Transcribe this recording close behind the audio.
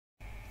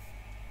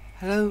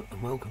Hello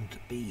and welcome to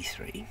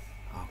Bee3,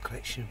 our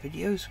collection of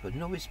videos for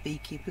novice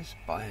beekeepers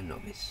by a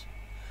novice.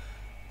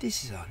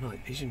 This is our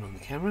night vision on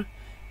the camera.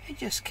 It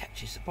just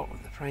catches the bottom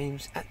of the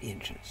frames at the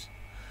entrance.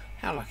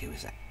 How lucky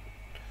was that?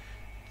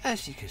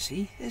 As you can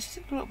see, there's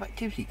still a lot of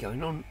activity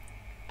going on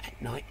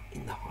at night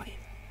in the hive.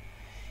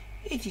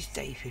 It is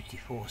day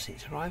 54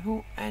 since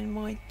arrival and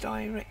my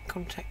direct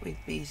contact with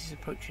bees is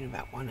approaching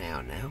about 1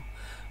 hour now,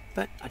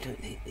 but I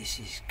don't think this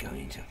is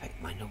going to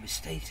affect my novice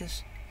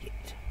status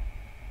yet.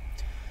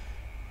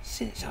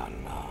 Since our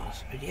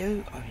last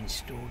video, I've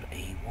installed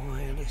a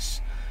wireless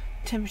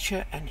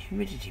temperature and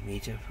humidity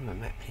meter from a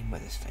Maplin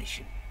weather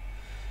station.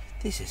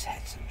 This has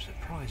had some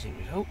surprising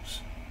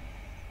results.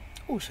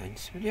 Also in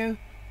this video,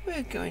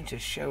 we're going to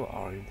show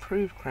our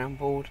improved crown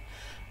board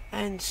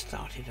and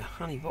started a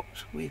honey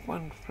box with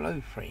one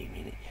flow frame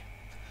in it,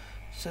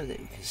 so that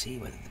we can see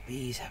whether the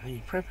bees have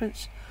any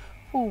preference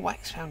for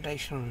wax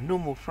foundation on a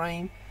normal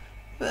frame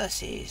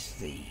versus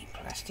the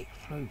plastic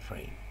flow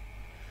frame.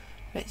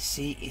 Let's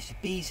see if the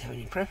bees have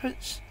any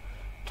preference.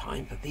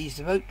 Time for bees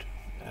to vote.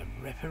 A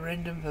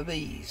referendum for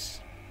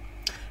bees.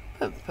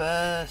 But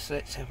first,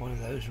 let's have one of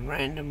those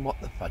random what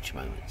the fudge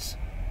moments.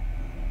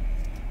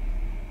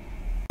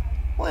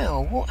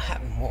 Well, what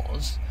happened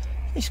was,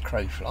 this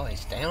crow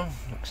flies down,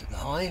 looks at the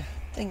hive,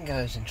 then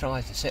goes and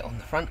tries to sit on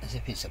the front as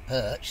if it's a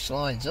perch,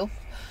 slides off,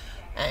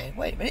 and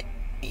wait a minute,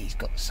 he's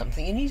got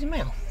something in his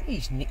mouth.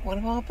 He's nicked one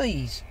of our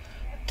bees.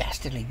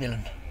 Dastardly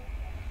villain.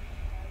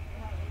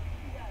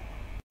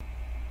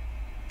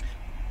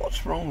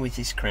 What's wrong with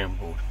this crown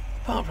board?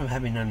 Apart from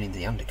having only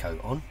the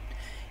undercoat on,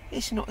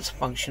 it's not as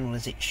functional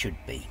as it should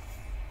be.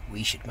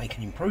 We should make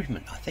an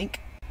improvement, I think.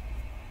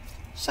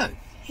 So,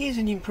 here's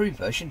an improved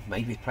version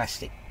made with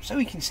plastic, so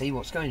we can see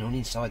what's going on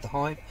inside the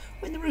hive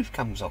when the roof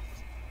comes off.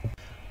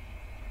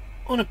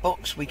 On a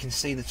box we can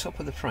see the top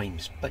of the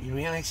frames, but in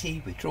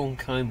reality with drawn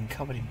comb and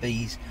covered in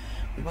bees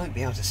we won't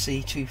be able to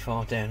see too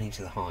far down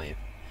into the hive.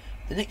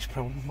 The next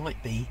problem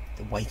might be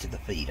the weight of the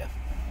feeder.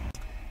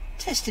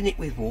 Testing it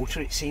with water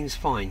it seems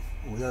fine,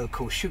 although of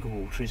course sugar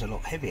water is a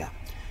lot heavier,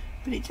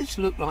 but it does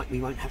look like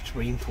we won't have to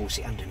reinforce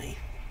it underneath.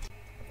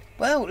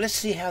 Well, let's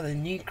see how the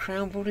new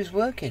crown board is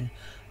working,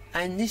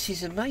 and this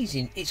is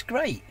amazing, it's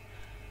great.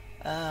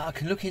 I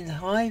can look in the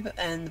hive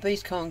and the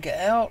bees can't get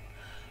out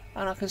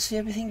and I can see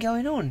everything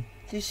going on.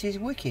 This is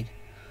wicked,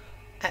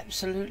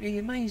 absolutely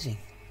amazing.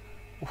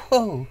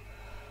 Whoa,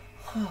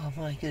 oh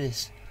my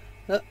goodness,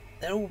 look,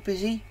 they're all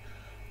busy.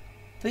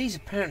 Bees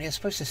apparently are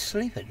supposed to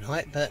sleep at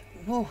night, but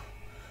whoa,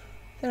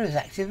 they're as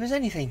active as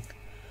anything.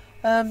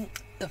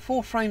 The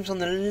 4 frames on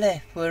the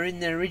left were in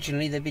there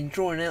originally. They've been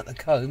drawing out the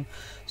comb,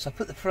 so I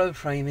put the flow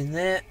frame in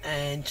there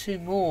and 2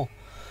 more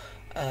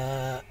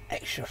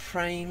extra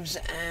frames,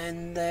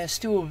 and they're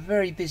still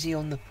very busy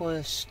on the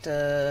first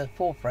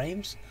 4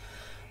 frames,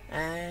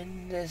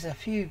 and there's a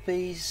few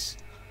bees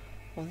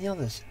on the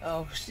others.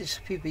 Oh, there's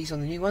a few bees on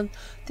the new one.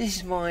 This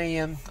is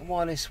my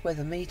wireless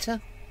weather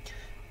meter,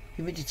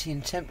 humidity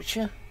and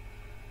temperature.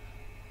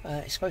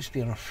 It's supposed to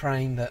be on a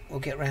frame, but we'll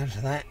get round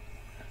to that.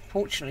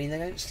 Fortunately they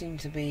don't seem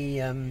to be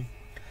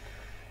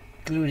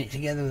gluing it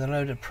together with a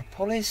load of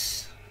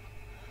propolis,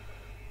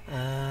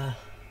 and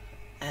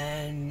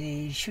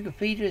the sugar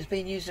feeder is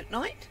being used at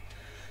night.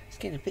 It's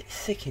getting a bit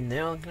thick in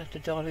there. I'm going to have to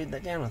dilute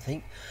that down I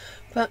think,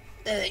 but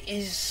there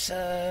is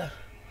they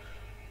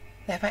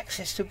have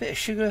access to a bit of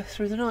sugar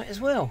through the night as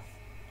well.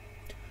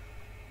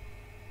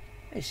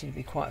 There seem to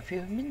be quite a few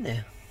of them in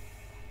there.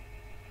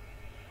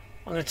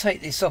 I'm going to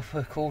take this off,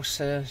 of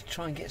course,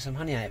 try and get some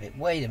honey out of it.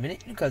 Wait a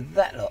minute, look at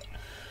that lot.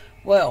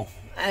 Well,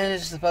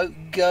 as the vote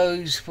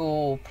goes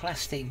for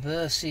plastic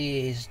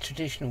versus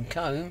traditional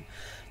comb,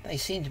 they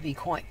seem to be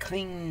quite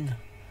cleaning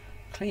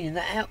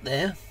that out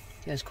there.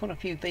 There's quite a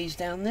few bees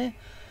down there.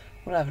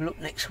 We'll have a look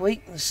next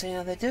week and see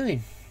how they're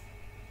doing.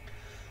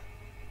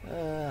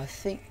 I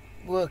think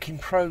work in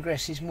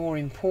progress is more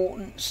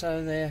important,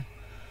 so they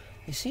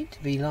seem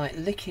to be like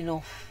licking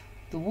off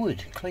the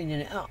wood, cleaning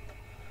it up.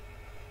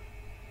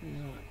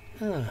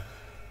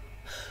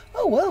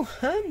 Oh well,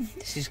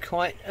 this is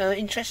quite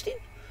interesting.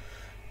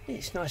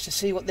 It's nice to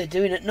see what they're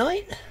doing at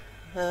night.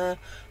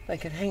 They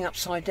can hang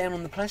upside down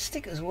on the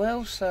plastic as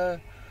well, so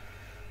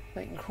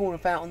they can crawl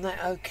about on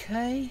that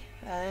okay.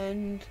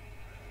 And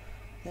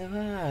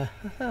there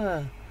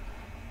are.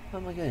 Oh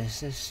my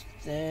goodness,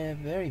 they're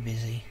very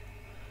busy.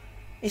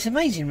 It's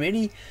amazing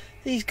really.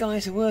 These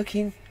guys are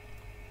working,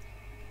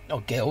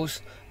 or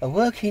girls, are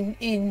working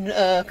in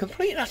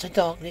complete and utter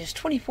darkness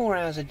 24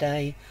 hours a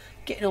day,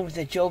 getting on with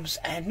their jobs,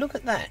 and look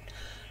at that.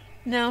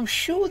 Now I'm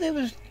sure there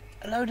was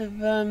a load of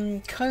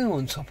comb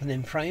on top of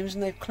them frames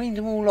and they've cleaned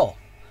them all off.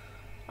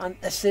 And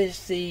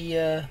there's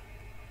the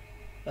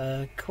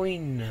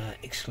queen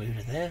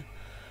excluder there.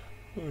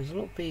 Oh, there's a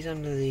lot of bees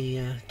under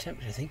the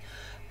temperature thing,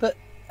 but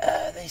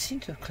they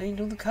seem to have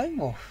cleaned all the comb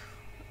off.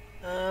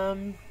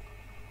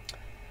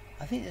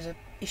 I think there's an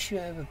issue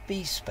over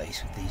bee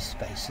space with these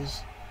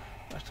spacers.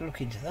 I'll have to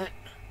look into that,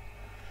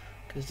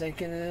 because they're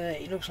gonna,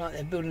 it looks like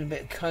they're building a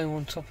bit of comb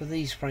on top of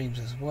these frames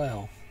as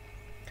well.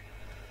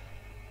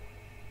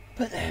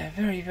 But they're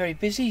very, very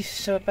busy,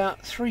 so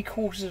about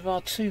 3/4 of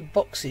our 2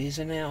 boxes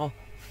are now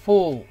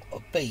full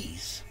of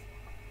bees.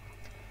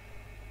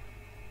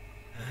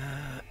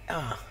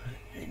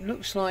 It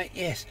looks like,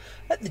 yes,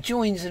 at the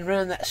joins and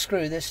around that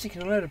screw they're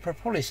sticking a load of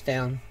propolis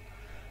down.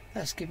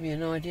 That's given me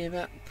an idea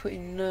about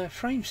putting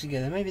frames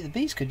together. Maybe the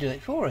bees could do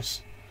it for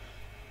us.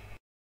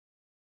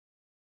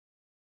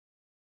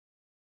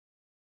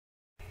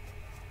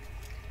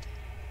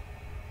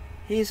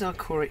 Here's our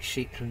Corex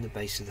sheet from the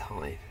base of the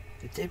hive.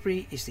 The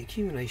debris is the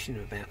accumulation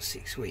of about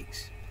 6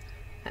 weeks.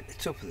 At the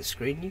top of the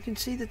screen you can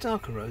see the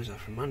darker rows are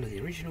from under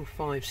the original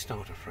 5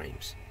 starter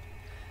frames.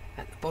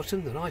 At the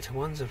bottom the lighter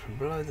ones are from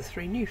below the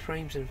 3 new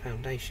frames and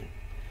foundation.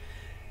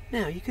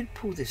 Now you could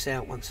pull this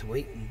out once a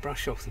week and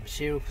brush off the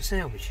material for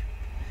salvage.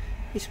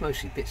 It's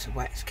mostly bits of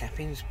wax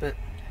cappings, but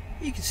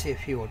you can see a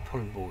few odd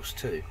pollen balls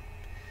too,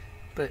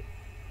 but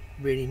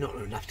really not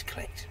enough to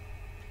collect.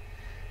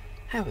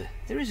 However,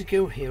 there is a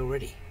gill here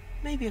already.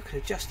 Maybe I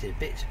could adjust it a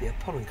bit to be a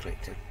pollen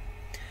collector.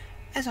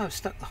 As I've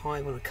stuck the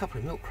hive on a couple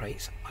of milk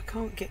crates, I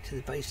can't get to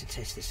the base to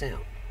test this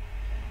out.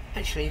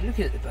 Actually,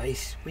 looking at the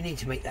base, we need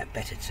to make that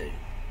better too.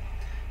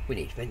 We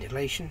need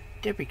ventilation,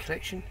 debris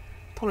collection,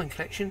 pollen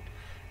collection,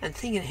 and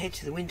thinking ahead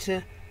to the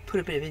winter, put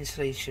a bit of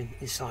insulation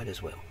inside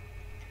as well.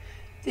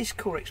 This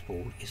Corex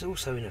board is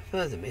also in a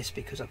further mess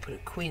because I put a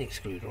queen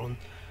excluder on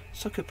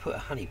so I could put a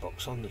honey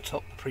box on the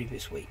top the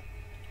previous week.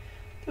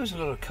 There was a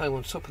lot of comb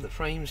on top of the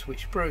frames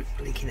which broke,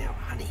 leaking out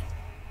honey.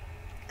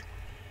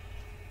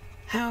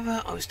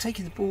 However, I was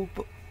taking the board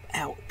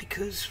out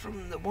because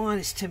from the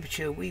wireless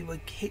temperature we were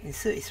hitting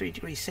 33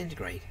 degrees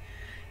centigrade,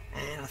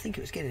 and I think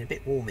it was getting a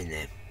bit warm in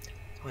there.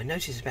 I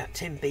noticed about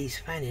 10 bees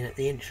fanning at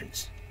the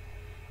entrance.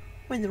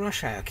 When the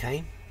rush hour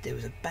came, there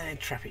was a bad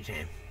traffic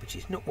jam, which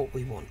is not what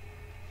we want.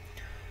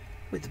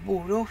 With the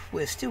board off,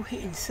 we're still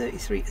hitting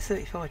 33 to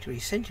 35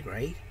 degrees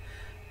centigrade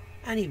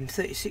and even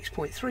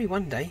 36.3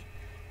 one day,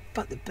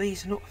 but the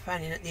bees are not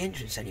fanning at the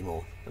entrance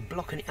anymore and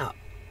blocking it up.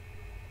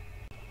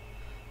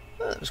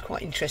 Well, that was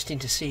quite interesting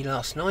to see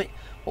last night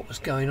what was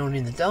going on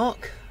in the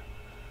dark,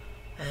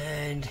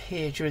 and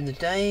here during the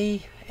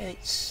day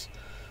it's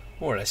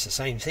more or less the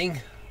same thing.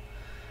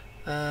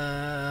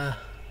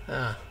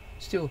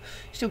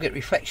 Still get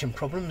reflection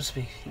problems.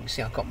 You can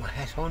see I've got my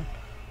hat on,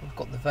 I've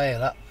got the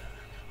veil up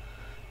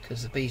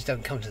because the bees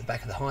don't come to the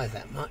back of the hive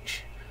that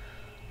much,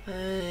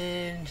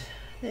 and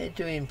they're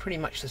doing pretty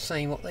much the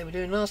same what they were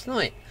doing last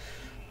night.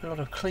 A lot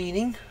of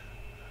cleaning.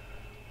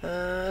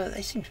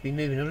 They seem to be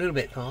moving a little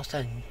bit faster,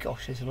 and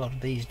gosh, there's a lot of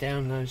bees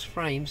down those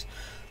frames.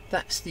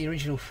 That's the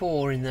original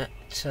 4 in that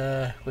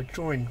we're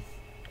drawing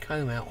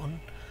comb out on,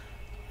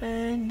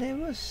 and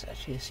there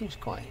seems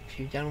quite a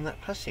few down on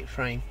that plastic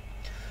frame.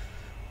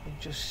 I'm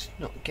just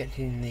not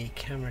getting the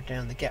camera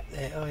down the gap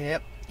there. Oh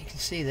yep, you can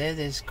see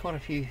there's quite a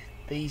few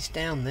bees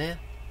down there,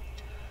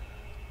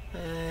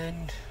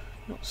 and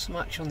not so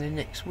much on the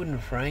next wooden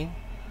frame.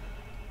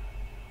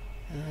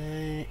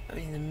 In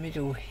the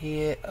middle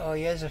here, oh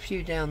yeah, there's a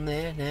few down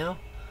there now.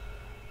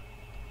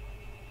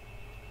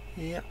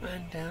 Yep,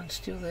 and down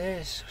still there,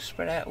 it's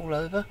spread out all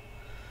over.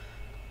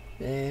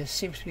 There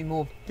seems to be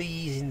more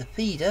bees in the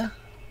feeder.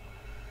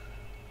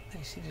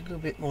 They seem a little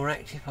bit more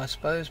active, I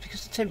suppose,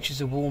 because the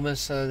temperatures are warmer,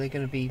 so they're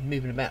going to be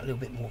moving about a little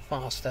bit more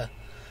faster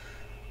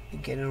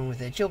and getting on with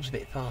their jobs a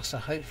bit faster,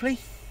 hopefully.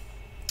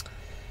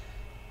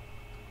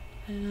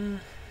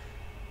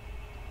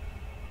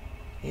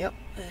 Yep,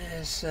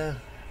 there's a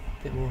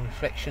bit more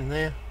reflection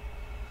there.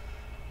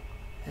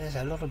 There's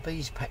a lot of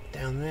bees packed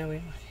down there.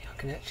 I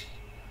can actually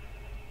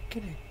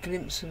get a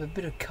glimpse of a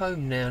bit of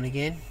comb now and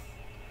again.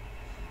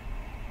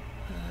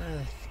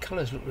 The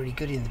colours look really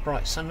good in the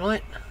bright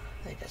sunlight.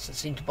 It doesn't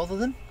seem to bother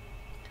them,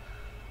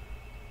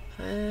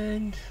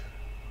 and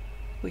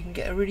we can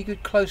get a really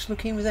good close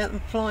look in without them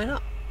flying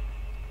up.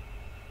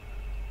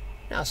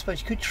 Now I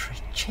suppose you could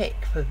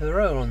check for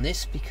Varroa on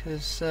this,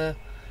 because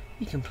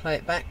you can play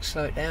it back,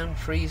 slow it down,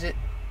 freeze it.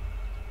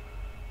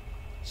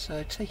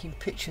 So taking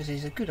pictures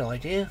is a good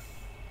idea.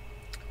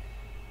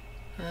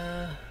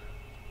 There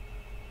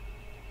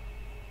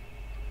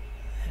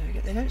we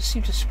go. They don't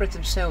seem to spread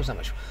themselves that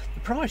much.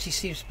 The priority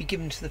seems to be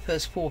given to the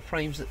first 4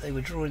 frames that they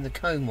were drawing the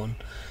comb on.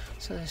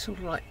 So they're sort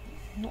of like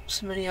not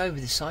so many over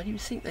this side. You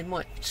would think they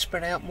might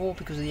spread out more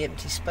because of the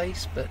empty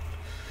space, but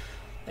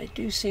they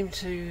do seem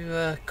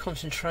to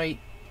concentrate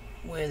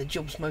where the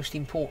job's most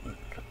important,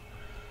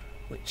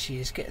 which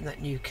is getting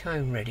that new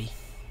comb ready.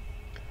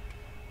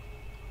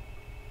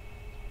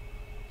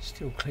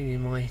 Still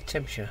cleaning my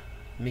temperature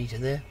meter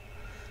there.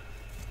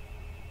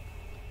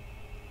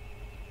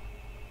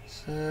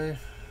 So,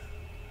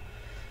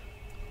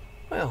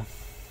 well,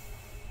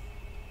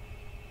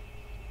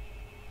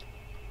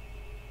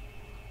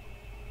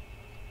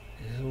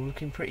 it's all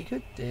looking pretty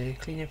good. They're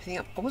cleaning everything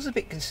up. I was a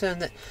bit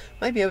concerned that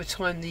maybe over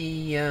time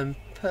the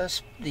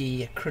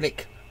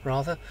acrylic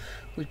rather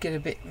would get a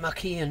bit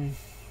mucky and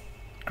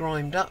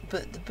grimed up,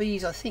 but the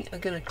bees I think are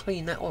going to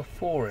clean that off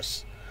for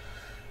us,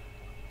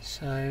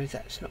 so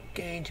that's not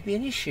going to be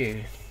an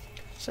issue.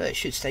 So it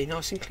should stay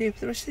nice and clear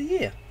for the rest of the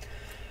year.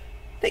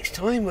 Next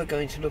time we're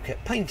going to look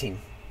at painting.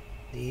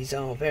 These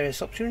are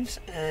various options,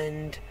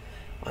 and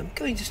I'm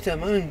going to stir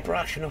my own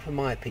brush and offer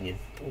my opinion.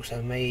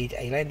 Also made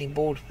a landing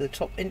board for the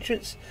top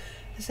entrance,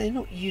 as they're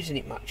not using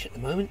it much at the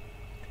moment.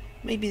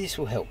 Maybe this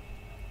will help.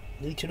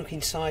 Need to look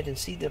inside and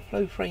see the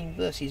flow frame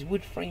versus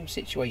wood frame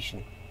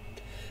situation.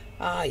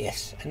 Ah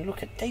yes, and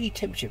look at daily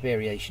temperature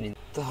variation in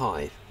the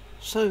hive.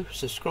 So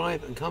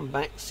subscribe and come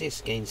back, see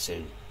us again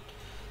soon.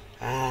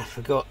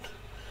 Forgot.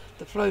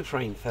 The flow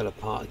frame fell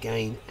apart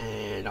again,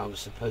 and I was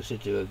supposed to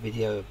do a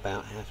video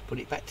about how to put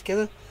it back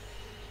together.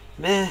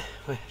 We'll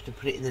have to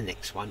put it in the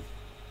next one.